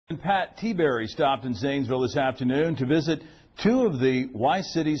Pat Tiberi stopped in Zanesville this afternoon to visit two of the WHIZ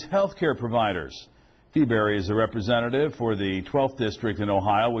city's healthcare providers. Tiberi is a representative for the 12th District in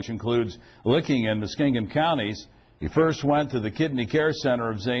Ohio, which includes Licking and Muskingum counties. He first went to the Kidney Care Center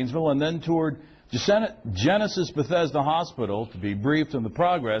of Zanesville and then toured Genesis Bethesda Hospital to be briefed on the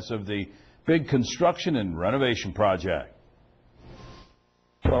progress of the big construction and renovation project.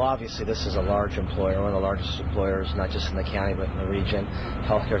 Well, obviously, this is a large employer, one of the largest employers, not just in the county, but in the region.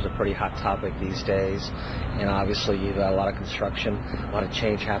 Healthcare is a pretty hot topic these days, and obviously, you've got a lot of construction, a lot of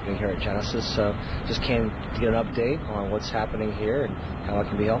change happening here at Genesis. So just came to get an update on what's happening here and how it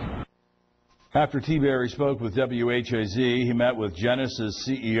can be helpful. After Tiberi spoke with WHIZ, he met with Genesis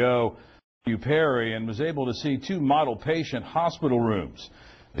CEO Tiberi and was able to see two model patient hospital rooms.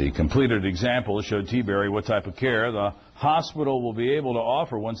 The completed example showed Tiberi what type of care the hospital will be able to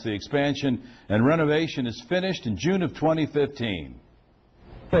offer once the expansion and renovation is finished in June of 2015.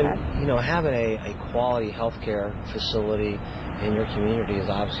 You know, having a quality healthcare facility in your community is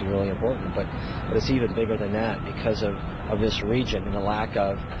obviously really important, but it's even bigger than that because of this region and the lack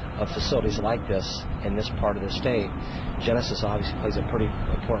of facilities like this in this part of the state. Genesis obviously plays a pretty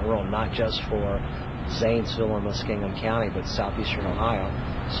important role, not just for Zanesville and Muskingum County, but southeastern Ohio.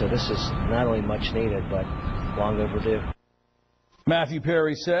 So this is not only much needed, but long overdue. Matthew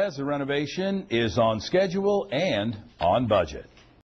Perry says the renovation is on schedule and on budget.